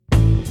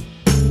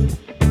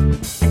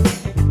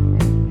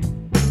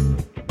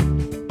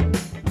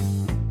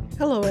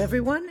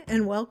everyone,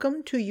 and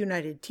welcome to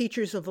United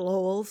Teachers of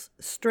Lowell's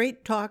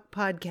Straight Talk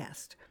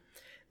podcast.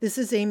 This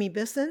is Amy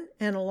Bisson,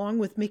 and along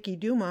with Mickey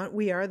Dumont,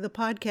 we are the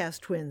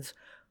Podcast Twins,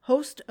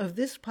 host of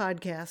this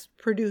podcast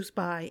produced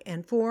by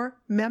and for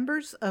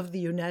members of the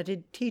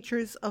United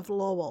Teachers of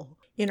Lowell.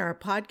 In our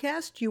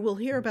podcast, you will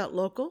hear about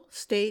local,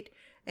 state,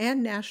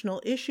 and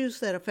national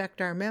issues that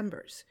affect our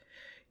members.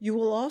 You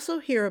will also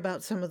hear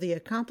about some of the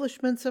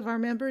accomplishments of our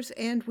members,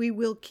 and we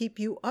will keep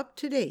you up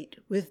to date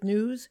with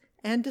news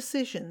and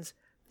decisions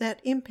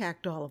that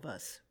impact all of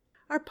us.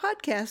 Our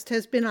podcast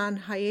has been on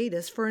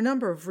hiatus for a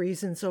number of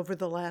reasons over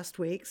the last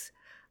weeks.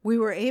 We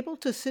were able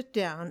to sit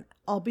down,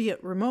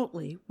 albeit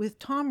remotely, with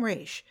Tom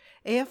Raish,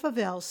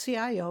 AFL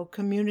CIO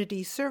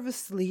Community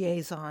Service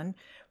Liaison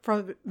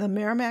from the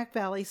Merrimack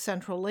Valley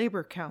Central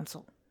Labor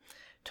Council.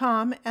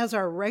 Tom, as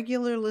our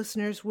regular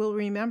listeners will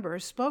remember,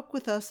 spoke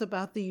with us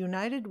about the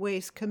United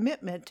Way's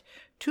commitment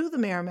to the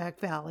Merrimack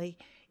Valley,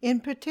 in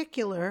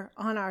particular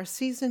on our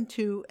Season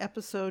 2,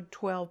 Episode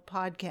 12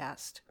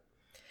 podcast.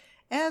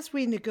 As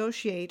we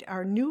negotiate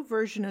our new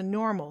version of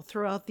normal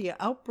throughout the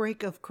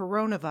outbreak of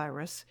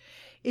coronavirus,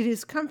 it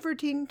is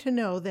comforting to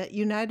know that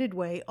United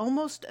Way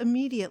almost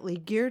immediately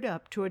geared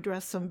up to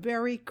address some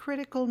very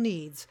critical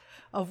needs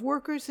of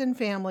workers and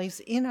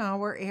families in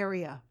our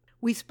area.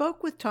 We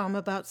spoke with Tom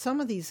about some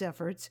of these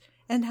efforts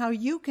and how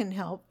you can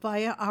help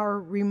via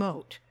our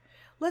remote.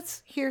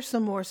 Let's hear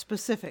some more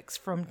specifics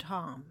from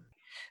Tom.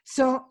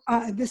 So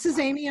this is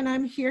Amy, and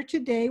I'm here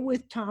today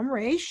with Tom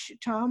Raish.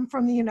 Tom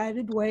from the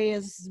United Way,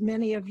 as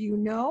many of you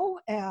know.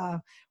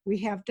 We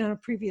have done a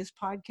previous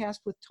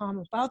podcast with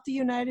Tom about the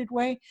United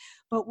Way,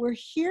 but we're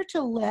here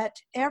to let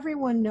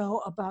everyone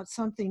know about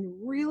something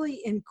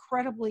really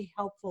incredibly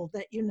helpful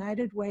that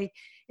United Way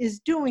is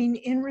doing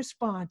in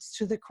response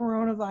to the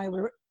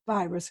coronavirus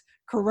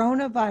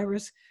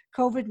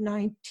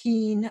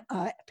COVID-19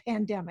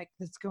 pandemic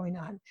that's going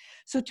on.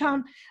 So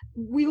Tom,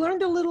 we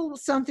learned a little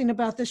something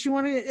about this. You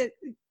want to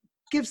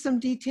give some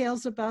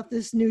details about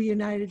this new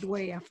United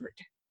Way effort?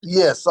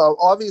 Yes,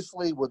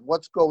 obviously with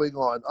what's going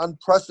on,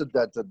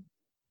 unprecedented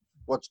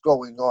what's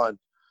going on.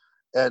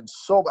 And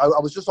so I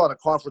was just on a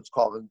conference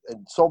call and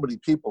so many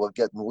people are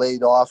getting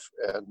laid off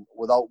and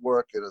without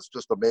work, and it's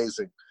just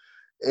amazing.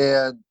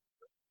 And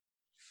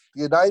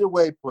the United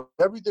Way put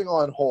everything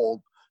on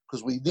hold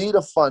because we need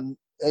a fund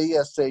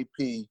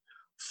ASAP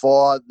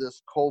for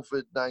this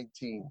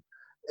COVID-19.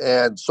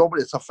 And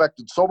it's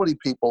affected so many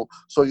people.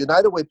 So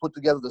United Way put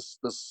together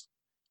this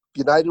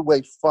United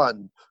Way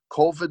fund,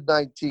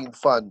 COVID-19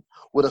 fund,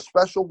 with a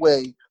special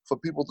way for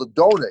people to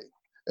donate.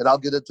 And I'll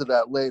get into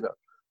that later.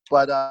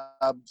 But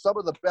some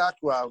of the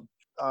background,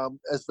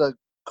 as the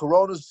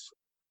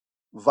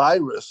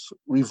coronavirus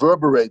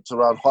reverberates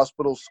around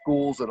hospitals,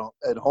 schools,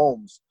 and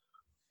homes,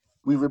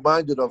 we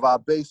reminded of our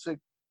basic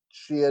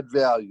shared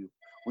value.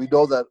 We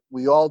know that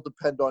we all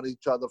depend on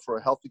each other for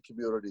a healthy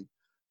community.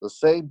 The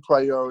same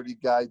priority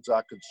guides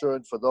our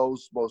concern for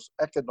those most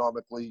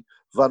economically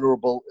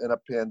vulnerable in a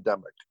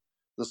pandemic.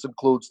 This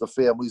includes the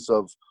families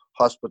of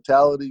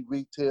hospitality,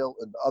 retail,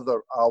 and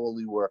other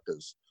hourly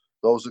workers,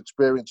 those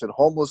experiencing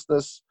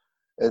homelessness,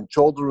 and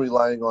children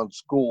relying on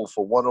school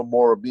for one or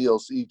more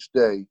meals each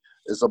day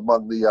is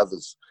among the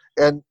others.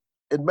 And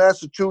in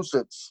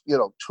Massachusetts,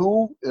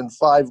 2 in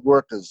 5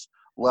 workers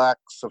lack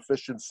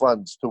sufficient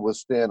funds to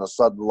withstand a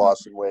sudden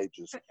loss in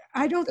wages.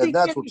 And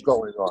that's what's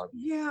going on.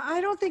 Yeah,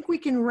 I don't think we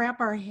can wrap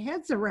our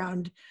heads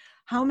around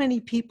how many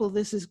people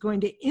this is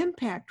going to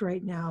impact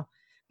right now.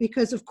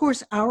 Because, of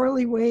course,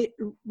 hourly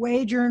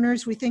wage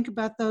earners, we think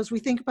about those. We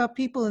think about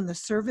people in the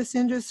service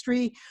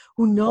industry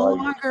who no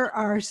longer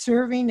are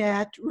serving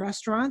at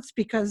restaurants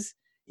because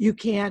you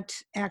can't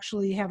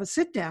actually have a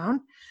sit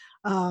down.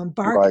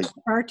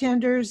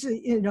 Bartenders,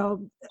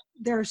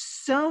 there are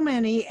so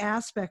many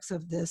aspects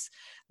of this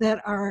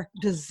that are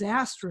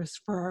disastrous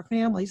for our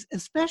families,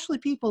 especially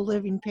people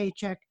living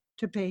paycheck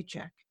to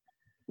paycheck.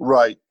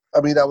 Right.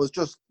 I mean, I was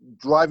just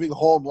driving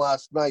home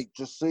last night,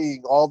 just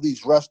seeing all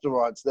these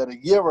restaurants that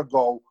a year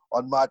ago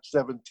on March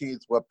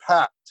 17th were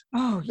packed.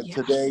 Oh, and yeah.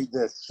 Today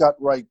they're shut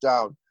right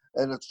down.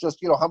 And it's just,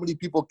 how many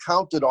people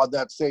counted on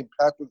that St.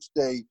 Patrick's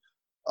Day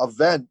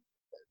event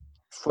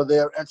for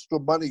their extra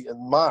money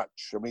in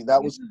March. I mean,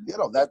 that was,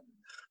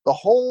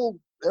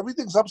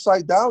 everything's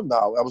upside down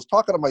now. I was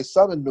talking to my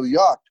son in New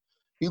York.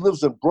 He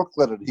lives in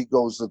Brooklyn, and he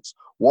goes, it's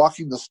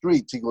walking the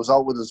streets. He goes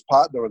out with his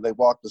partner, and they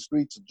walk the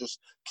streets and just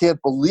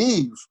can't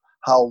believe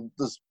how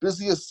this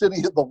busiest city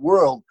in the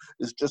world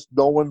is just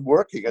no one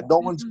working, and no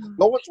one's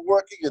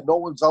working, and no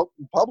one's out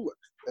in public.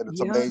 And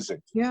it's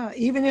amazing. Yeah,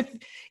 even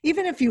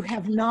if you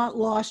have not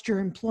lost your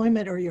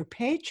employment or your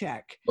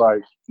paycheck,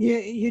 right?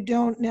 You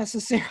don't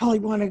necessarily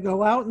want to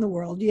go out in the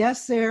world.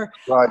 Yes, there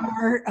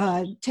are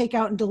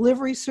takeout and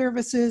delivery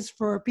services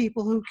for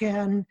people who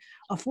can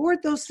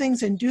afford those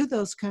things and do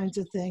those kinds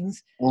of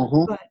things.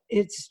 Mm-hmm. But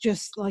it's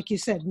just, like you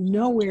said,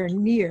 nowhere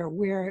near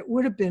where it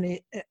would have been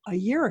a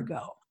year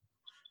ago.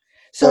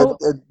 So,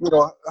 and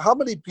how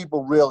many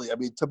people really? I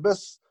mean, to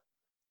miss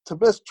 2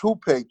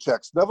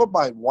 paychecks, never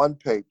mind 1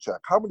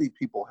 paycheck. How many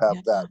people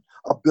have that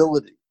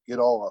ability?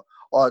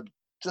 or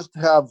just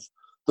have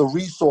the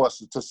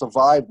resources to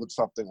survive with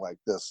something like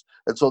this.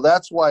 And so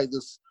that's why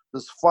this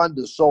fund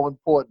is so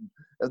important.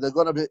 And they're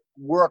going to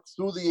work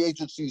through the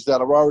agencies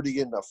that are already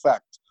in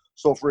effect.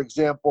 So, for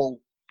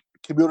example,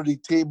 Community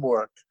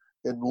Teamwork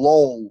in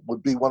Lowell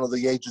would be one of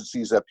the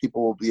agencies that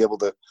people will be able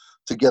to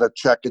get a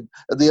check. And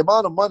the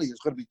amount of money is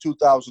going to be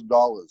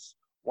 $2,000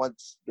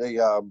 once they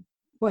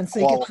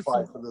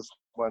qualify for this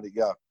money.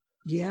 Yeah.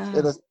 Yeah.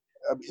 And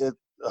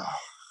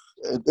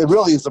it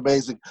really is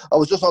amazing. I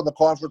was just on the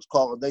conference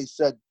call, and they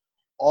said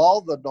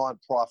all the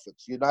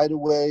nonprofits, United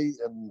Way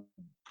and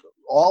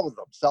all of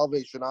them,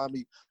 Salvation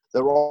Army,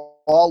 they're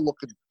all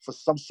looking for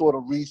some sort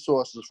of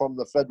resources from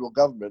the federal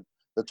government.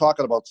 They're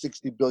talking about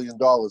 $60 billion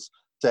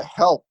to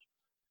help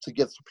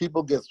to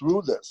people get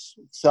through this.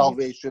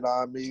 Salvation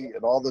Army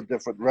and all the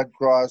different Red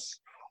Cross,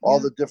 all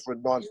the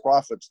different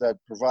nonprofits that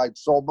provide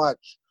so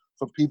much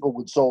for people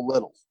with so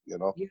little, you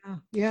know?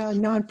 Yeah.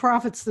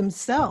 Nonprofits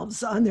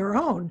themselves on their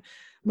own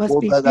must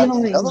be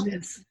feeling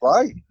this.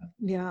 Right.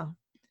 Yeah.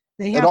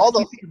 They have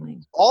to be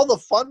feeling. All the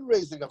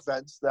fundraising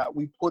events that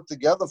we put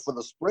together for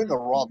the spring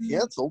are all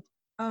canceled.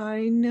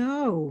 I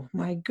know.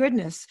 My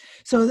goodness.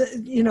 So,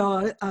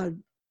 a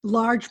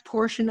large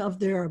portion of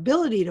their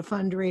ability to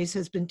fundraise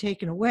has been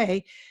taken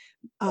away.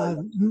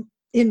 In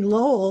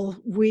Lowell,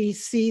 we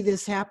see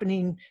this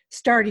happening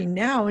starting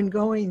now and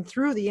going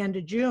through the end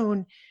of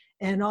June.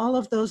 And all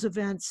of those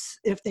events,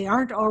 if they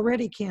aren't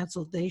already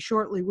canceled, they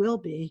shortly will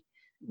be.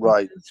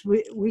 Right.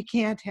 We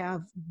can't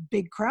have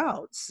big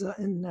crowds.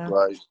 And,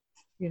 right.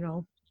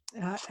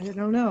 I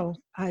don't know.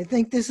 I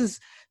think this is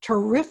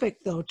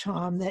terrific, though,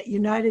 Tom, that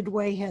United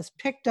Way has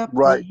picked up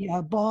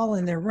the ball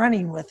and they're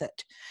running with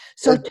it.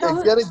 So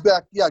getting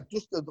back,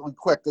 just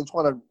quick, I just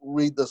want to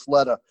read this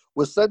letter.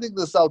 We're sending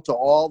this out to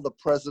all the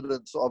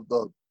presidents of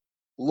the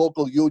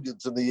local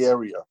unions in the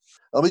area.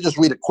 Let me just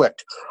read it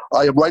quick.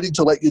 I am writing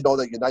to let you know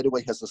that United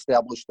Way has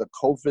established the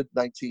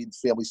COVID-19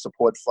 Family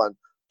Support Fund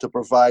to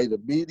provide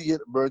immediate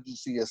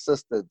emergency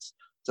assistance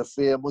to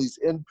families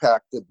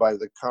impacted by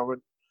the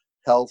current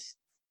health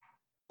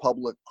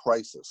public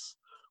crisis.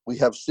 We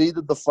have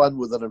seeded the fund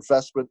with an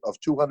investment of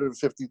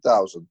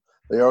 $250,000.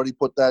 They already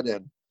put that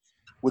in,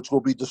 which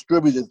will be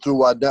distributed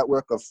through our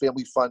network of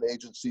family fund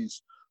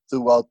agencies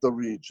throughout the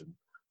region.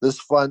 This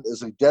fund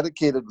is a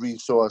dedicated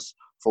resource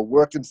for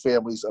working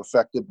families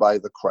affected by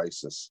the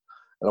crisis.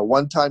 And a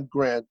one-time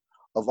grant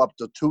of up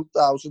to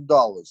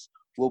 $2,000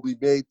 will be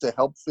made to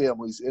help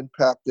families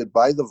impacted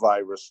by the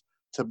virus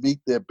to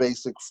meet their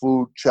basic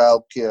food,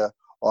 childcare,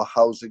 or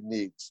housing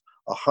needs.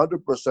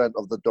 100%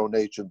 of the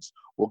donations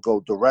will go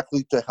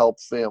directly to help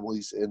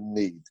families in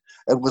need.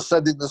 And we're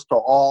sending this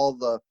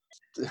to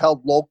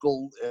help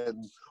local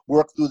and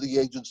work through the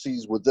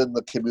agencies within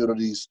the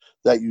communities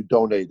that you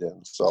donate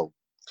in. So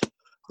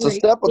it's a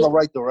step in the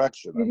right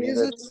direction.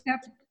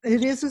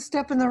 It is a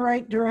step in the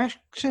right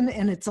direction,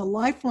 and it's a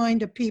lifeline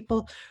to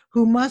people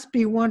who must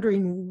be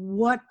wondering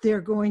what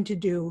they're going to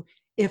do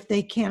if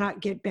they cannot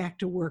get back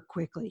to work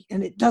quickly.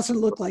 And it doesn't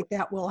look like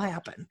that will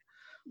happen.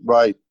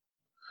 Right.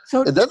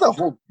 So, and then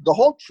the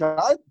whole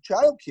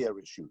child care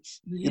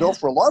issues.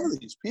 For a lot of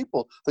these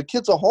people, the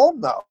kids are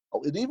home now.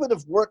 And even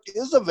if work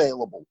is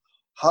available,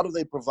 how do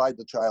they provide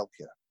the child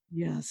care?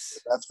 Yes.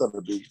 That's going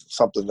to be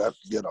something that,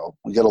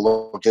 we got to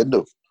look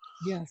into.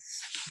 Yes,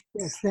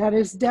 that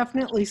is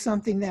definitely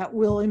something that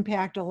will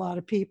impact a lot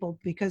of people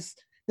because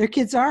their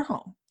kids are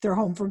home. They're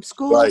home from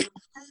school. Right.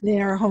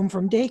 They are home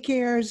from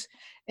daycares,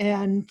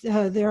 and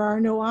there are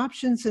no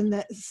options. And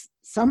that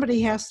somebody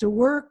has to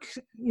work.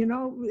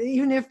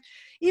 Even if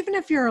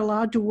you're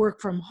allowed to work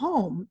from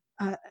home,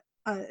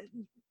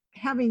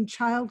 having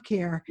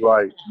childcare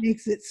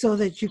makes it so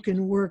that you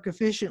can work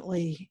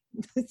efficiently,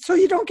 so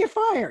you don't get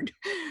fired.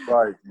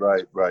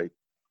 Right.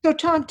 So,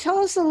 Tom, tell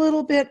us a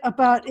little bit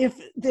about if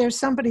there's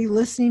somebody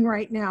listening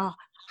right now,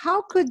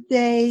 how could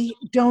they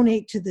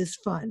donate to this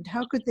fund?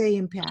 How could they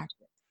impact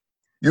it?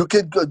 You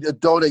can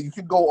donate. You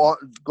can go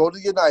to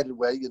United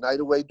Way,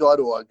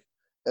 unitedway.org,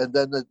 and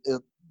then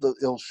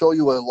it'll show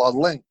you a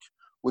link,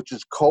 which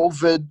is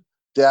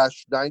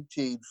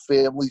COVID-19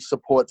 Family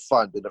Support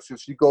Fund. And if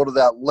you go to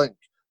that link,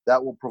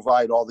 that will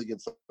provide all the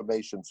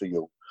information for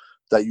you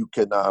that you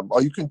can,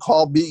 or you can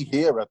call me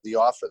here at the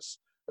office,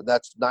 and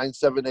that's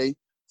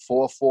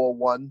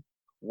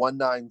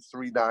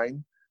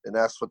 978-441-1939, and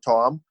ask for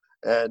Tom.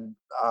 And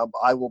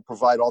I will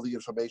provide all the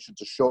information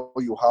to show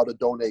you how to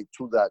donate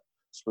to that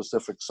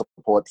specific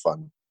support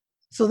fund.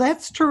 So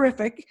that's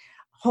terrific.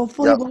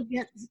 Hopefully we'll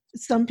get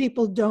some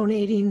people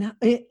donating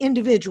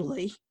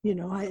individually.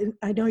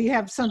 I know you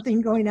have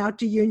something going out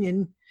to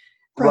union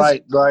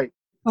presidents. Right.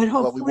 But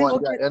hopefully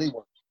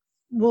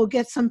we'll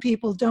get some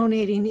people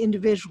donating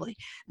individually.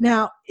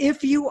 Now,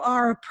 if you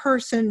are a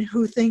person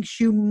who thinks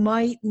you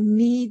might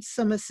need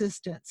some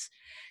assistance,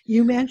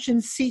 you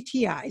mentioned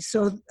CTI.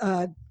 So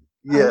I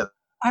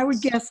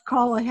would guess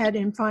call ahead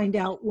and find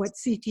out what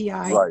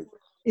CTI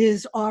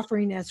is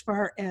offering as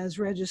far as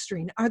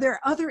registering. Are there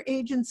other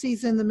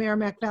agencies in the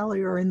Merrimack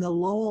Valley or in the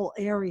Lowell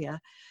area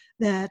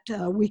that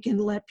we can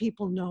let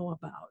people know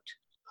about?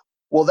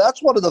 Well,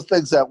 that's one of the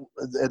things that,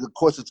 and of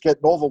course, it's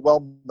getting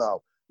overwhelmed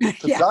now.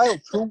 To dial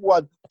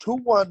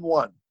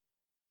 211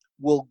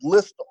 will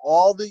list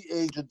all the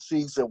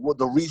agencies and what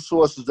the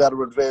resources that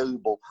are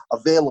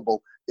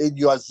available in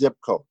your zip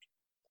code.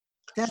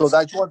 So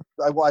that's what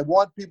I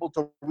want people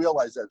to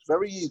realize. That it's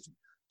very easy.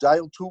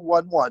 Dial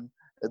 211,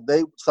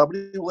 and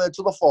somebody will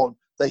answer the phone.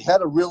 They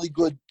had a really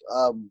good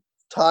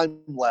time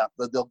lapse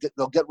that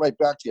they'll get right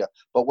back to you.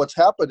 But what's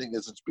happening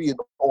is it's being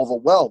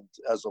overwhelmed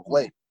as of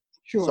late.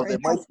 Sure. So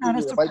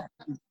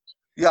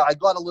I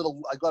got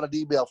an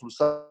email from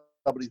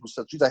somebody who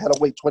said, geez, I had to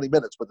wait 20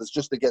 minutes, but it's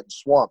just they're getting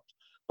swamped.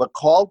 But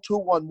call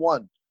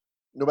 211,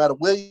 no matter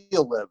where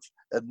you live,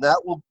 and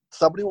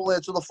somebody will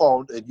answer the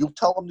phone, and you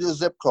tell them your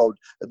zip code,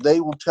 and they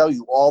will tell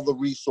you all the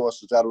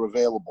resources that are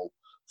available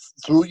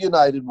through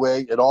United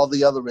Way and all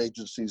the other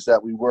agencies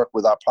that we work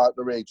with, our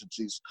partner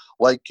agencies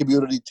like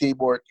Community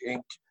Teamwork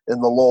Inc.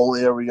 in the Lowell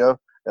area,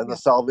 and the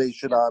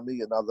Salvation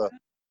Army and other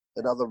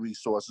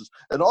resources.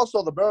 And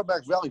also the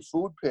Merrimack Valley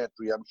Food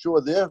Pantry. I'm sure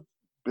they're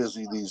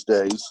busy these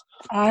days.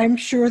 I'm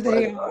sure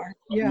they are.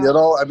 Yeah.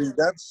 I mean,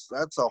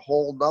 that's a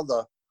whole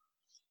nother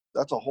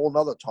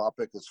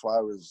topic as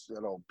far as,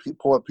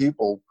 poor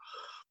people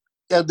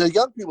and the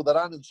young people that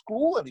aren't in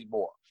school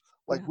anymore.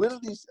 Like, where do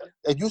these,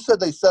 and you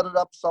said they set it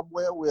up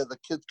somewhere where the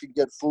kids can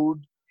get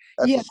food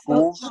at the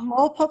schools? The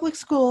Lowell Public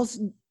Schools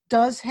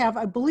does have,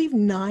 I believe,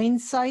 9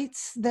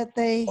 sites that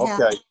they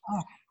have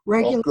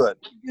regular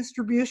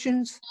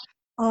distributions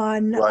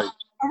on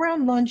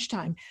around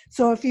lunchtime.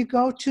 So if you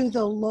go to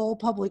the Lowell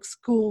Public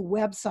School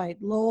website,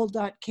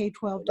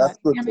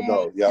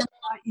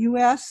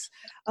 lowell.k12.ma.us,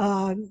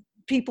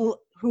 people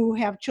who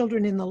have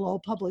children in the Lowell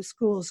Public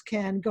Schools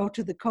can go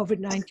to the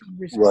COVID-19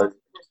 response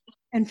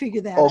and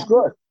figure that out.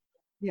 Good.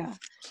 Yeah.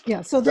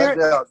 So there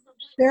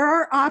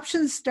are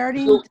options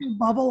starting to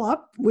bubble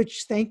up,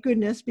 which thought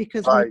goodness,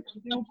 because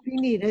they'll be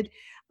needed.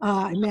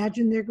 I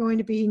imagine they're going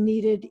to be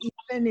needed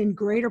even in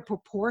greater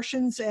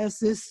proportions as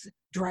this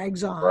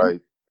drags on. Right.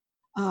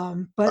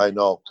 But I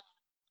know.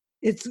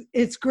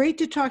 It's great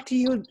to talk to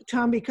you,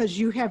 Tom, because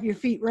you have your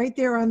feet right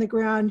there on the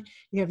ground.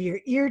 You have your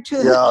ear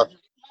to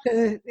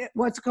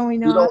what's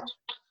going on.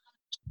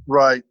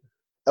 Right.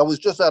 I was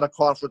just at a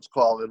conference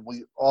call, and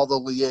all the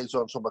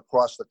liaisons from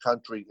across the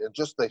country, and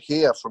just to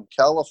hear from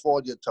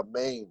California to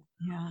Maine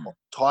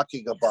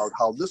talking about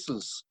how this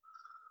is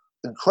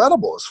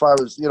incredible as far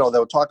as, they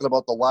were talking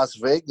about the Las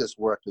Vegas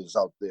workers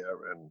out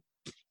there, and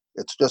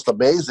it's just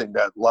amazing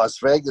that Las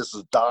Vegas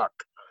is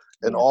dark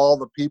and all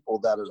the people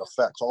that it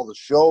affects, all the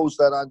shows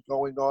that aren't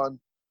going on.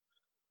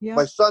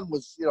 My son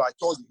was, I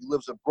told you he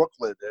lives in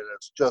Brooklyn, and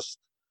it's just,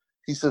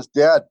 he says,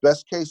 Dad,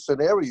 best case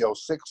scenario,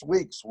 6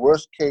 weeks,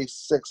 worst case,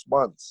 6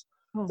 months.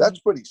 That's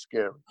pretty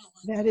scary.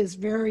 That is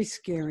very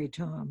scary,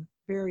 Tom.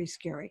 Very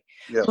scary.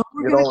 Yeah,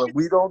 and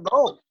we don't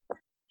know.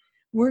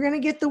 We're going to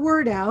get the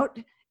word out,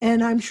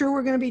 and I'm sure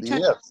we're going to be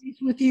touching base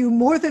with you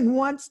more than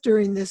once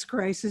during this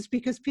crisis,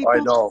 because people, I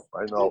know.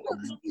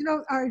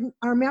 People,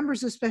 our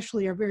members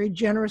especially are very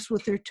generous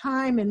with their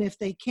time, and if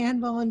they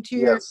can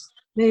volunteer,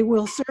 they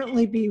will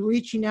certainly be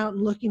reaching out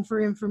and looking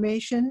for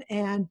information,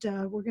 and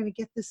we're going to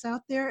get this out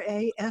there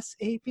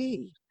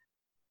ASAP.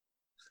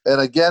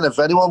 And again, if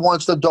anyone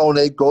wants to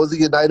donate, go to the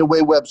United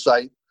Way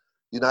website,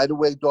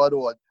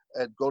 unitedway.org,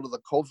 and go to the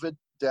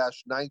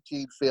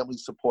COVID-19 Family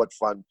Support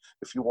Fund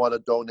if you want to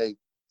donate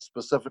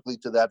specifically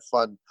to that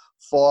fund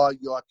for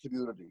your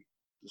community.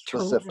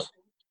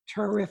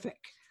 Terrific.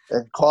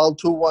 And call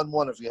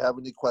 211 if you have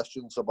any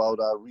questions about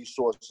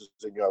resources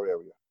in your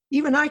area.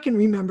 Even I can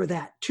remember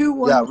that.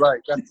 211. Yeah,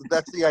 right.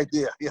 That's the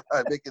idea. Yeah,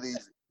 make it easy.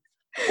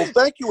 Well,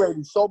 thank you,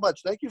 Amy, so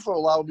much. Thank you for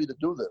allowing me to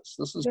do this.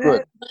 This is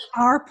good.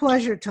 Our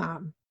pleasure,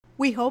 Tom.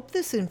 We hope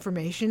this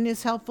information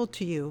is helpful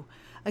to you.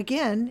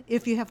 Again,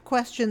 if you have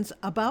questions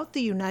about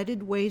the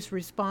United Way's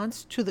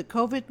response to the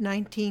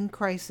COVID-19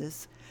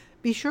 crisis,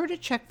 be sure to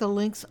check the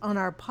links on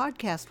our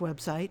podcast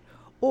website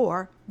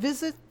or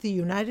visit the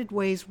United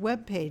Way's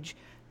webpage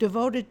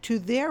devoted to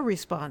their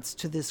response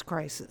to this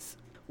crisis.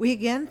 We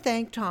again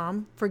thank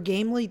Tom for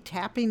gamely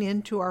tapping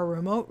into our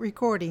remote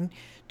recording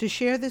to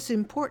share this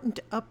important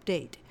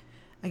update.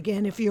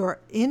 Again, if you're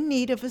in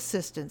need of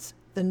assistance,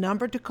 the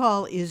number to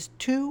call is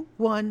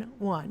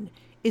 211.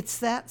 It's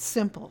that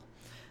simple.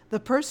 The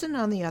person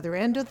on the other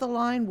end of the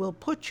line will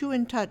put you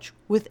in touch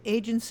with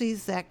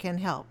agencies that can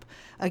help.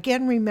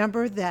 Again,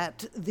 remember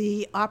that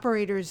the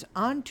operators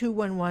on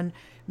 211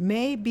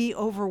 may be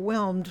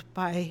overwhelmed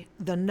by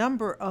the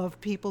number of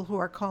people who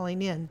are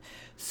calling in,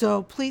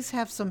 so please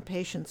have some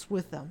patience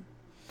with them.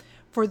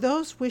 For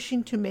those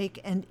wishing to make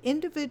an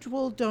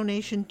individual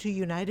donation to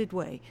United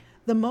Way,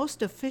 the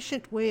most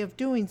efficient way of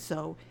doing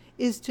so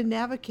is to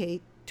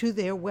navigate to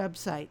their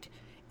website,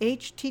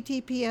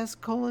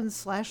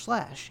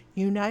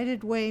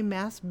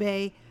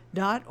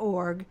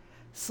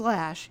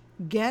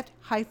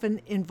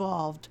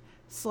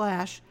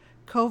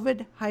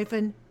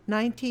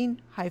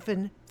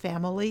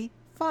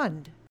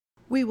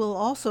 We will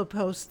also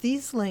post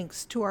these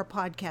links to our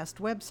podcast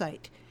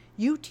website,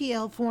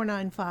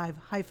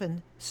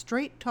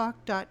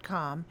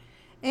 utl495-straighttalk.com,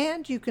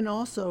 And you can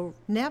also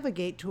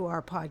navigate to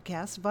our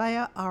podcast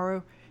via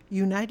our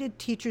United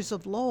Teachers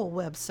of Lowell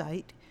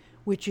website,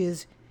 which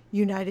is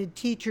United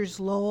Teachers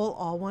Lowell,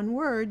 all one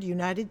word,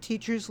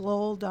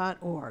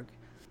 unitedteacherslowell.org.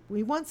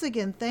 We once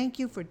again thank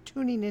you for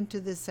tuning into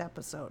this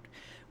episode.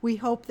 We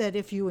hope that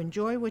if you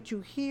enjoy what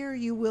you hear,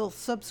 you will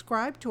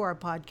subscribe to our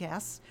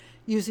podcasts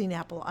using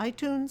Apple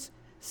iTunes,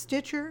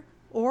 Stitcher,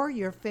 or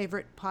your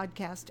favorite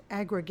podcast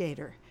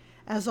aggregator.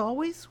 As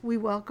always, we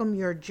welcome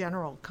your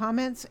general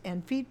comments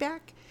and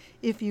feedback.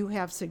 If you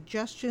have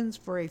suggestions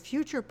for a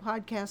future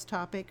podcast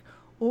topic,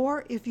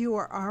 or if you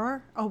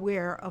are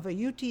aware of a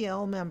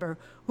UTL member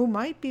who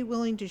might be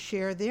willing to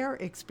share their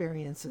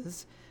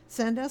experiences,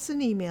 send us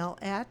an email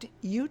at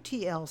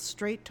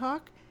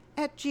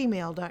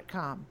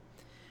utlstraighttalk@gmail.com.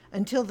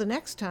 Until the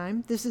next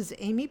time, this is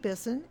Amy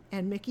Bisson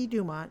and Mickey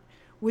Dumont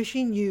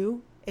wishing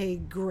you a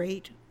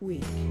great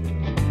week.